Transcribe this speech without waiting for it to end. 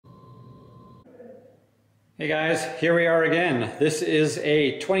Hey guys, here we are again. This is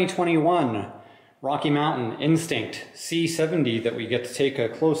a 2021 Rocky Mountain Instinct C70 that we get to take a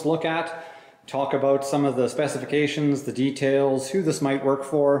close look at, talk about some of the specifications, the details, who this might work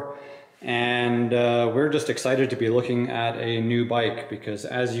for, and we're just excited to be looking at a new bike because,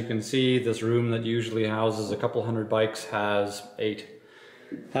 as you can see, this room that usually houses a couple hundred bikes has 8.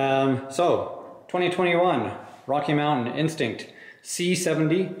 So 2021 Rocky Mountain Instinct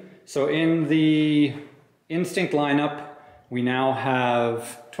C70. So in the Instinct lineup, we now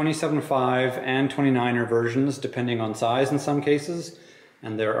have 27.5 and 29er versions, depending on size in some cases,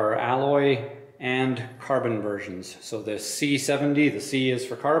 and there are alloy and carbon versions. So the C70, the C is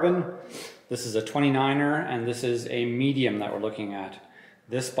for carbon, this is a 29er, and this is a medium that we're looking at.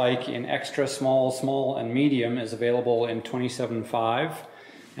 This bike in extra small, small, and medium is available in 27.5,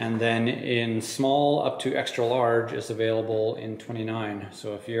 and then in small up to extra large is available in 29.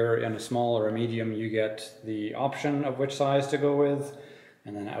 So if you're in a small or a medium, you get the option of which size to go with,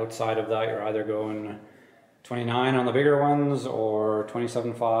 and then outside of that you're either going 29 on the bigger ones or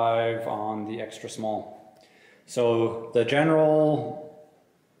 27.5 on the extra small. So the general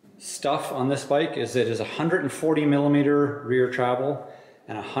stuff on this bike is it is 140 millimeter rear travel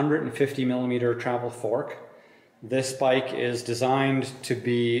and 150 millimeter travel fork. This bike is designed to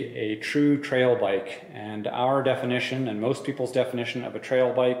be a true trail bike, and our definition and most people's definition of a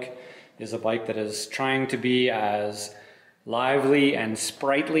trail bike is a bike that is trying to be as lively and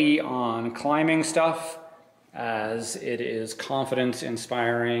sprightly on climbing stuff as it is confidence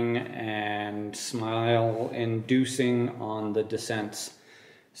inspiring and smile inducing on the descents.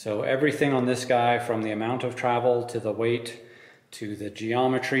 So everything on this guy, from the amount of travel to the weight to the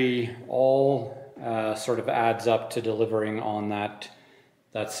geometry, all sort of adds up to delivering on that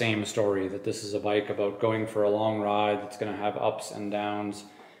same story, that this is a bike about going for a long ride that's going to have ups and downs.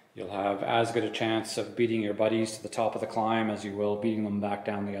 You'll have as good a chance of beating your buddies to the top of the climb as you will beating them back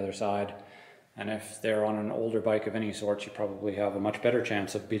down the other side. And if they're on an older bike of any sort, you probably have a much better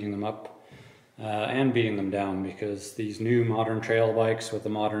chance of beating them up and beating them down, because these new modern trail bikes with the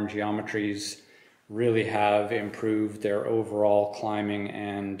modern geometries really have improved their overall climbing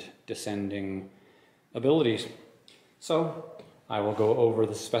and descending abilities. So I will go over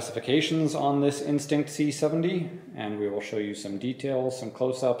the specifications on this Instinct C70, and we will show you some details, some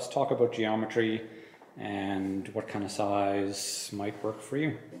close-ups, talk about geometry and what kind of size might work for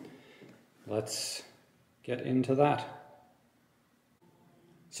you. Let's get into that.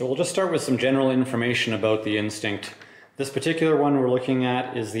 So we'll just start with some general information about the Instinct. This particular one we're looking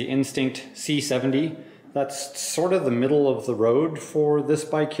at is the Instinct C70. That's sort of the middle of the road for this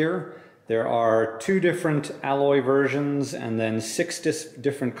bike here. There are 2 different alloy versions and then 6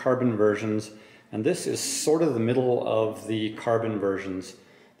 different carbon versions, and this is sort of the middle of the carbon versions.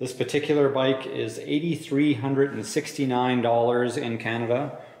 This particular bike is $8,369 in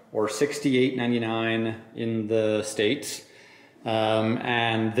Canada, or $68.99 in the States.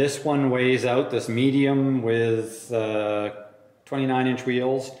 And this one weighs out, this medium with 29-inch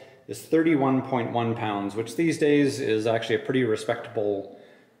wheels, is 31.1 pounds, which these days is actually a pretty respectable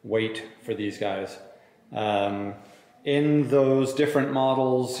weight for these guys. In those different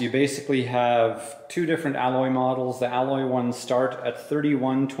models, you basically have 2 different alloy models. The alloy ones start at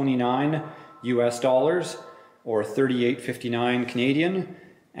 $31.29 US dollars or $38.59 Canadian.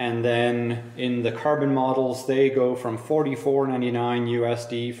 And then in the carbon models, they go from $44.99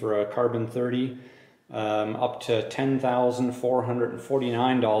 USD for a carbon 30 up to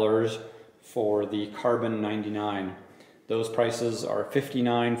 $10,449 for the carbon 99. Those prices are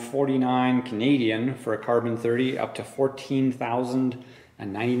 $59.49 Canadian for a carbon 30 up to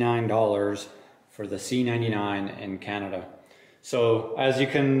 $14,099 for the C99 in Canada. So as you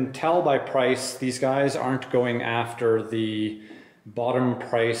can tell by price, these guys aren't going after the bottom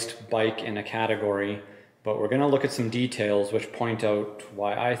priced bike in a category, but we're going to look at some details which point out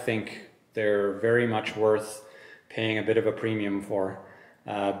why I think they're very much worth paying a bit of a premium for.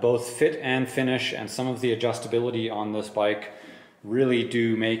 Both fit and finish and some of the adjustability on this bike really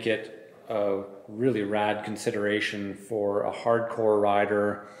do make it a really rad consideration for a hardcore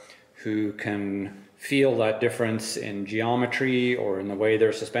rider who can feel that difference in geometry or in the way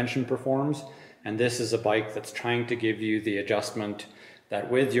their suspension performs. And this is a bike that's trying to give you the adjustment that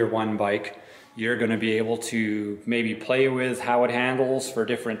with your one bike, you're going to be able to maybe play with how it handles for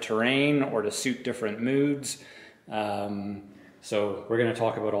different terrain or to suit different moods. So we're going to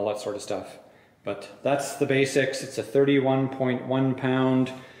talk about all that sort of stuff. But that's the basics. It's a 31.1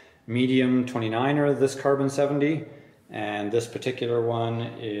 pound medium 29er, this carbon 70. And this particular one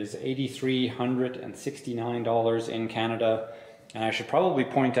is $8,369 in Canada And I should probably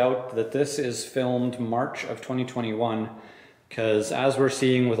point out that this is filmed March of 2021, because as we're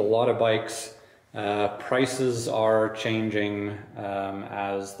seeing with a lot of bikes, prices are changing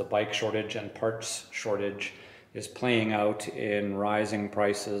as the bike shortage and parts shortage is playing out in rising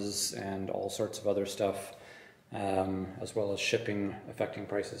prices and all sorts of other stuff, as well as shipping affecting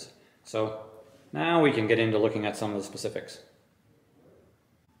prices. So now we can get into looking at some of the specifics.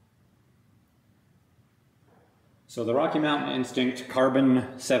 So the Rocky Mountain Instinct Carbon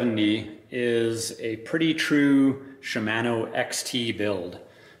 70 is a pretty true Shimano XT build.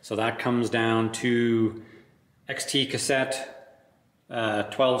 So that comes down to XT cassette,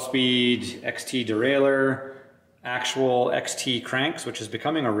 12-speed XT derailleur, actual XT cranks, which is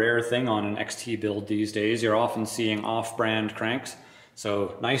becoming a rare thing on an XT build these days. You're often seeing off-brand cranks.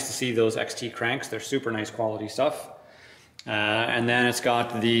 So nice to see those XT cranks. They're super nice quality stuff. And then it's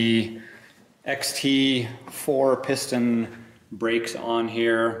got the XT 4-piston brakes on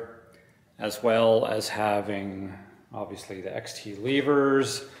here, as well as having obviously the XT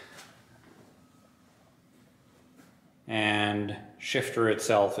levers, and shifter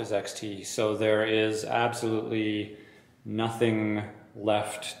itself is XT. So there is absolutely nothing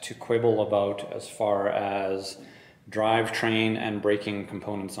left to quibble about as far as drivetrain and braking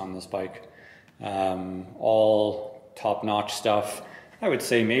components on this bike. All top-notch stuff. I would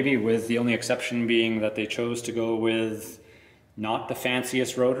say maybe with the only exception being that they chose to go with not the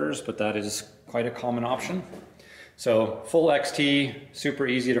fanciest rotors, but that is quite a common option. So full XT, super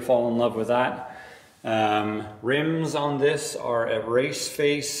easy to fall in love with that. Rims on this are a race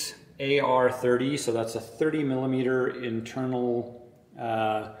face AR30, so that's a 30mm internal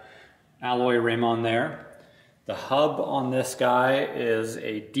alloy rim on there. The hub on this guy is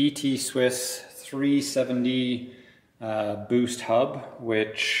a DT Swiss 370 boost hub,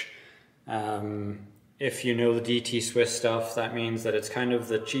 which if you know the DT Swiss stuff, that means that it's kind of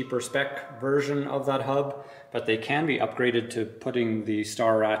the cheaper spec version of that hub, but they can be upgraded to putting the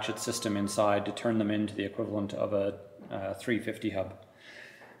star ratchet system inside to turn them into the equivalent of a 350 hub.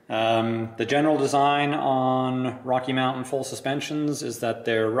 The general design on Rocky Mountain full suspensions is that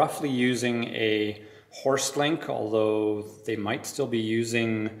they're roughly using a horse link, although they might still be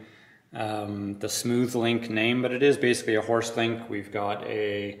using the Smooth Link name, but it is basically a horse link. We've got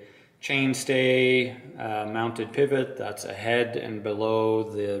a chainstay mounted pivot that's ahead and below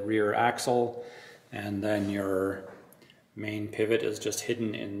the rear axle, and then your main pivot is just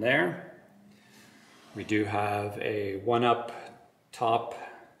hidden in there. We do have a one-up top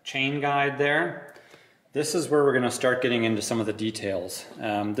chain guide there. This is where we're going to start getting into some of the details.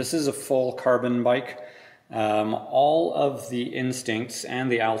 This is a full carbon bike. All of the Instincts and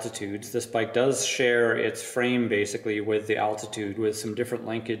the Altitudes, this bike does share its frame basically with the Altitude, with some different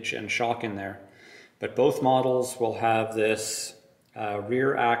linkage and shock in there. But both models will have this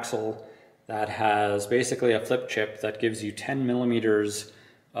rear axle that has basically a flip chip that gives you 10mm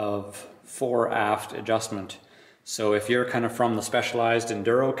of fore-aft adjustment. So if you're kind of from the specialized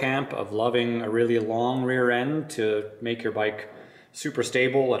enduro camp of loving a really long rear end to make your bike super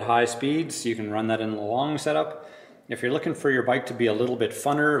stable at high speeds, you can run that in the long setup. If you're looking for your bike to be a little bit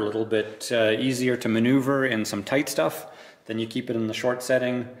funner, a little bit easier to maneuver in some tight stuff, then you keep it in the short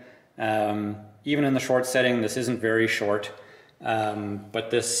setting. Even in the short setting, this isn't very short, but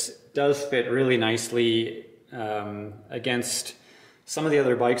this does fit really nicely against some of the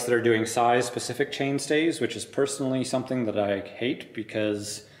other bikes that are doing size-specific chainstays, which is personally something that I hate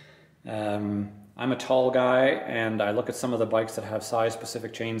because I'm a tall guy and I look at some of the bikes that have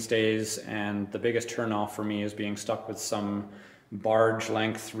size-specific chainstays, and the biggest turnoff for me is being stuck with some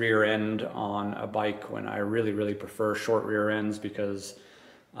barge-length rear end on a bike when I really, really prefer short rear ends, because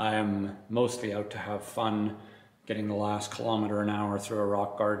I am mostly out to have fun. Getting the last kilometer an hour through a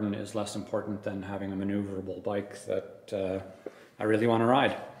rock garden is less important than having a maneuverable bike that I really want to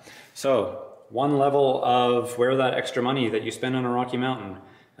ride. So one level of where that extra money that you spend on a Rocky Mountain: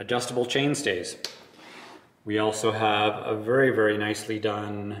 adjustable chainstays. We also have a very, very nicely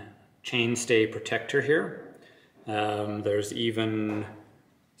done chainstay protector here. There's even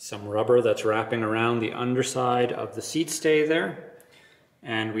some rubber that's wrapping around the underside of the seat stay there.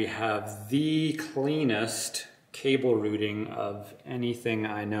 And we have the cleanest cable routing of anything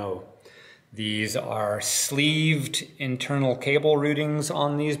I know. These are sleeved internal cable routings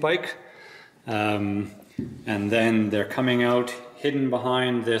on these bikes. And then they're coming out hidden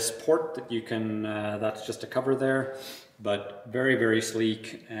behind this port that you can, that's just a cover there, but very, very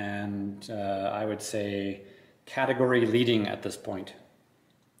sleek, and I would say category leading at this point.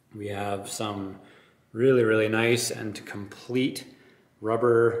 We have some really, really nice and complete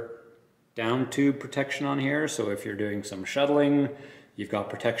rubber down tube protection on here, so if you're doing some shuttling, you've got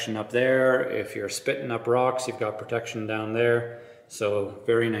protection up there. If you're spitting up rocks, you've got protection down there. So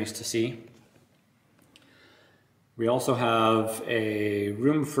very nice to see. We also have a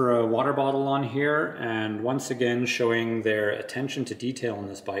room for a water bottle on here, and once again showing their attention to detail on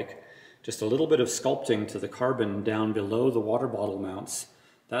this bike. Just a little bit of sculpting to the carbon down below the water bottle mounts.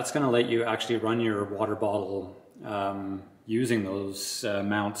 That's going to let you actually run your water bottle using those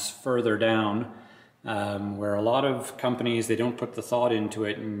mounts further down, where a lot of companies, they don't put the thought into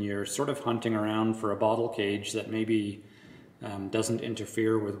it, and you're sort of hunting around for a bottle cage that maybe doesn't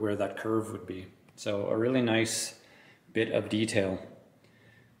interfere with where that curve would be. So a really nice bit of detail.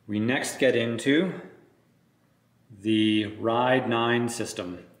 We next get into the Ride 9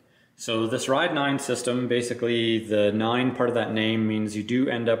 system. So this Ride 9 system, basically the 9 part of that name means you do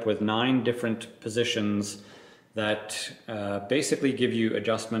end up with 9 different positions that basically give you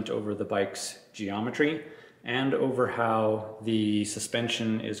adjustment over the bike's geometry and over how the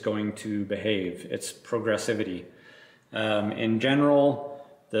suspension is going to behave, its progressivity. In general,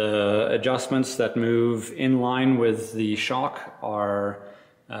 the adjustments that move in line with the shock are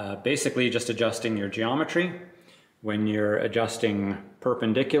basically just adjusting your geometry. When you're adjusting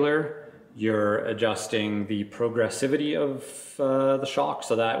perpendicular, you're adjusting the progressivity of the shock.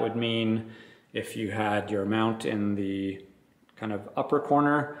 So that would mean if you had your mount in the kind of upper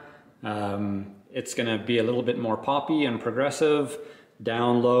corner, it's going to be a little bit more poppy and progressive.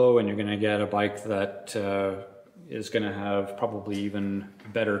 Down low, and you're going to get a bike that is going to have probably even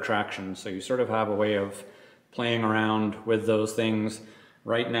better traction. So you sort of have a way of playing around with those things.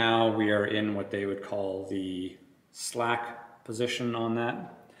 Right now we are in what they would call the slack position on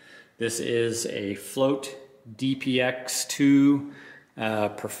that. This is a float DPX2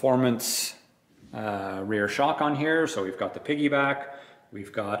 performance rear shock on here. So we've got the piggyback,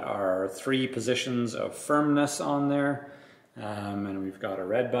 we've got our 3 positions of firmness on there, and we've got a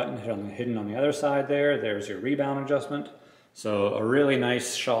red button hidden on the other side there. There's your rebound adjustment. So a really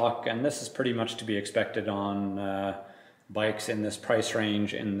nice shock, and this is pretty much to be expected on bikes in this price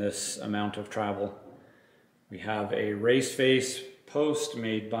range, in this amount of travel. We have a race face post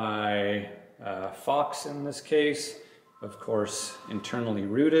made by Fox in this case, of course internally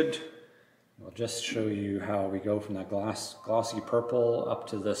rooted. I'll just show you how we go from that glossy purple up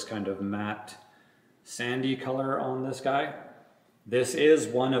to this kind of matte sandy color on this guy. This is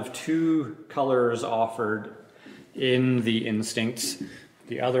one of 2 colors offered in the Instincts.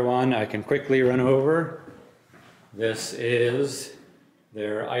 The other one I can quickly run over. This is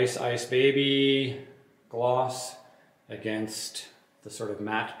their Ice Ice Baby gloss against the sort of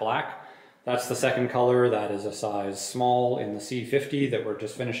matte black. That's the second color. That is a size small in the C50 that we're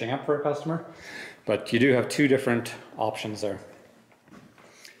just finishing up for a customer. But you do have 2 different options there.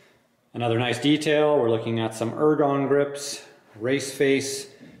 Another nice detail, we're looking at some ergon grips, race face,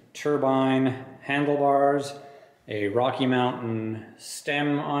 turbine, handlebars, a Rocky Mountain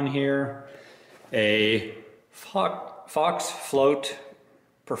stem on here, a Fox Float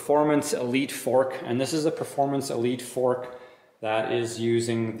Performance Elite fork, and this is a Performance Elite fork that is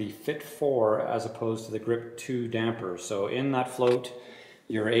using the Fit 4 as opposed to the Grip 2 dampers. So in that float,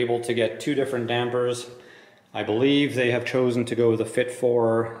 you're able to get 2 different dampers. I believe they have chosen to go with a Fit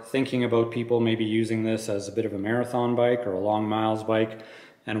 4, thinking about people maybe using this as a bit of a marathon bike or a long miles bike,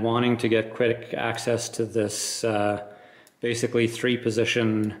 and wanting to get quick access to this basically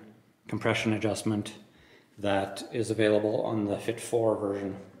 3-position compression adjustment that is available on the Fit 4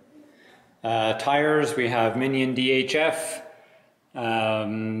 version. Tires, we have Minion DHF,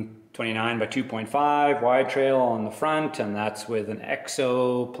 29 by 2.5 wide trail on the front, and that's with an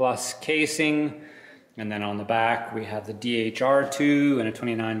EXO Plus casing. And then on the back we have the DHR2 and a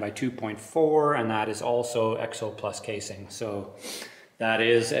 29 by 2.4, and that is also EXO Plus casing. So that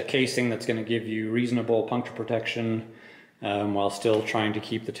is a casing that's going to give you reasonable puncture protection while still trying to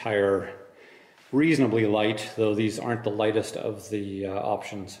keep the tire reasonably light, though these aren't the lightest of the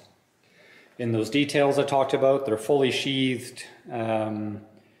options. In those details I talked about, they're fully sheathed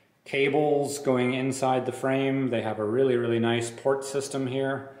cables going inside the frame. They have a really nice port system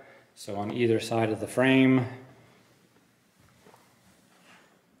here. So on either side of the frame,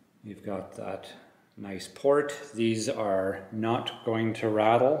 you've got that nice port. These are not going to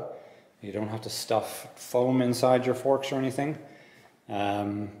rattle. You don't have to stuff foam inside your forks or anything.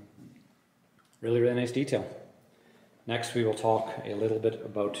 Really nice detail. Next we will talk a little bit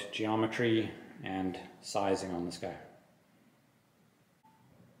about geometry and sizing on this guy.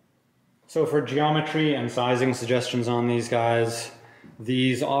 So for geometry and sizing suggestions on these guys,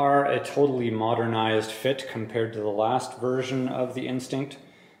 these are a totally modernized fit compared to the last version of the Instinct.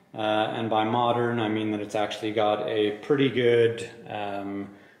 And by modern, I mean that it's actually got a pretty good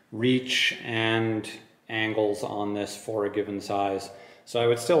reach and angles on this for a given size. So I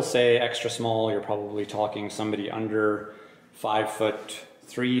would still say extra small, you're probably talking somebody under 5'3",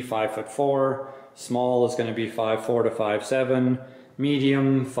 5'4". Small is going to be 5'4" to 5'7".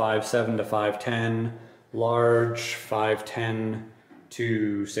 Medium, 5'7" to 5'10". Large, 5'10"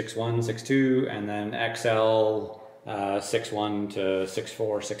 to 6'1", 6'2", and then XL, 6'1" to 6'4",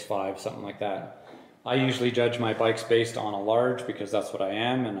 6'5", something like that. I usually judge my bikes based on a large because that's what I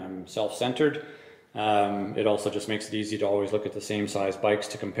am, and I'm self-centered. It also just makes it easy to always look at the same size bikes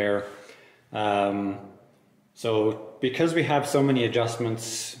to compare. So because we have so many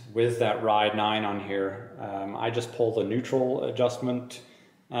adjustments with that Ride 9 on here, I just pull the neutral adjustment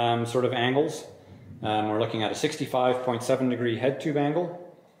sort of angles. We're looking at a 65.7 degree head tube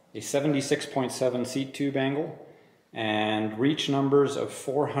angle, a 76.7 seat tube angle, and reach numbers of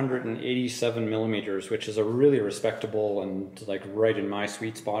 487 millimeters, which is a really respectable and like right in my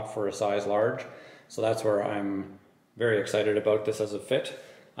sweet spot for a size large. So that's where I'm very excited about this as a fit.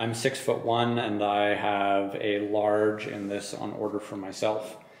 I'm 6'1" and I have a large in this on order for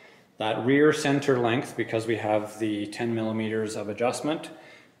myself. That rear center length, because we have the 10 millimeters of adjustment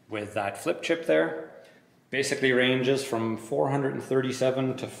with that flip chip there, basically ranges from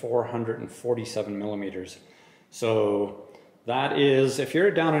 437 to 447 millimeters. So that is, if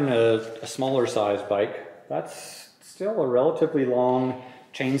you're down in a smaller size bike, that's still a relatively long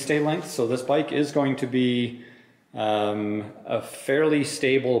chainstay length. So this bike is going to be a fairly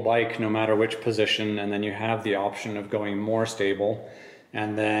stable bike no matter which position, and then you have the option of going more stable.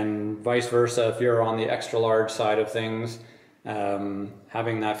 And then vice versa, if you're on the extra large side of things,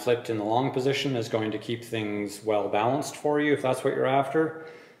 having that flipped in the long position is going to keep things well balanced for you if that's what you're after.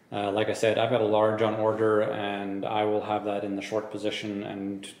 Like I said, I've got a large on order and I will have that in the short position,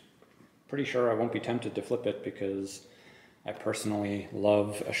 and pretty sure I won't be tempted to flip it because I personally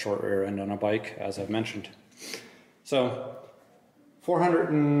love a short rear end on a bike, as I've mentioned. So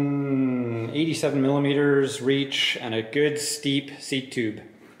 487 millimeters reach and a good steep seat tube.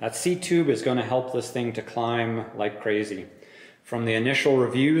 That seat tube is going to help this thing to climb like crazy. From the initial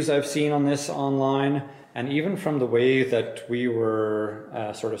reviews I've seen on this online, and even from the way that we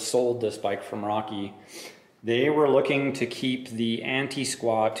were sort of sold this bike from Rocky, they were looking to keep the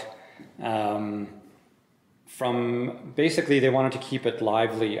anti-squat from, basically they wanted to keep it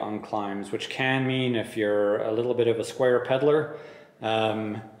lively on climbs, which can mean if you're a little bit of a square pedaler,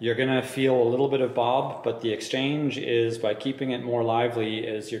 you're gonna feel a little bit of bob, but the exchange is, by keeping it more lively,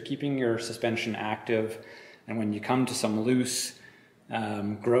 is you're keeping your suspension active, and when you come to some loose,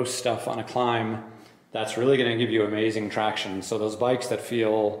 gross stuff on a climb, that's really gonna give you amazing traction. So those bikes that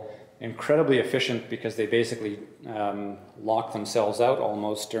feel incredibly efficient because they basically lock themselves out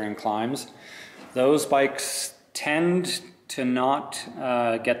almost during climbs, those bikes tend to not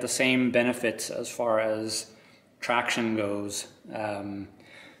get the same benefits as far as traction goes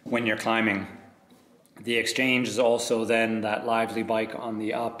when you're climbing. The exchange is also then, that lively bike on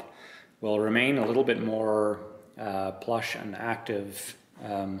the up will remain a little bit more plush and active,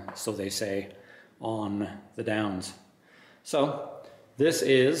 so they say, on the downs. So this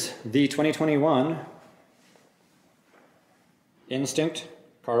is the 2021 Instinct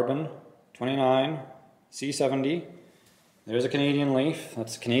Carbon 29 C70. There's a Canadian leaf.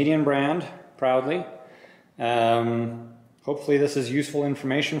 That's a Canadian brand, proudly. Hopefully this is useful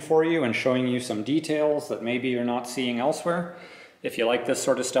information for you and showing you some details that maybe you're not seeing elsewhere. If you like this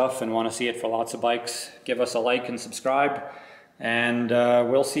sort of stuff and want to see it for lots of bikes, give us a like and subscribe, and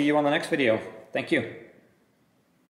we'll see you on the next video. Thank you.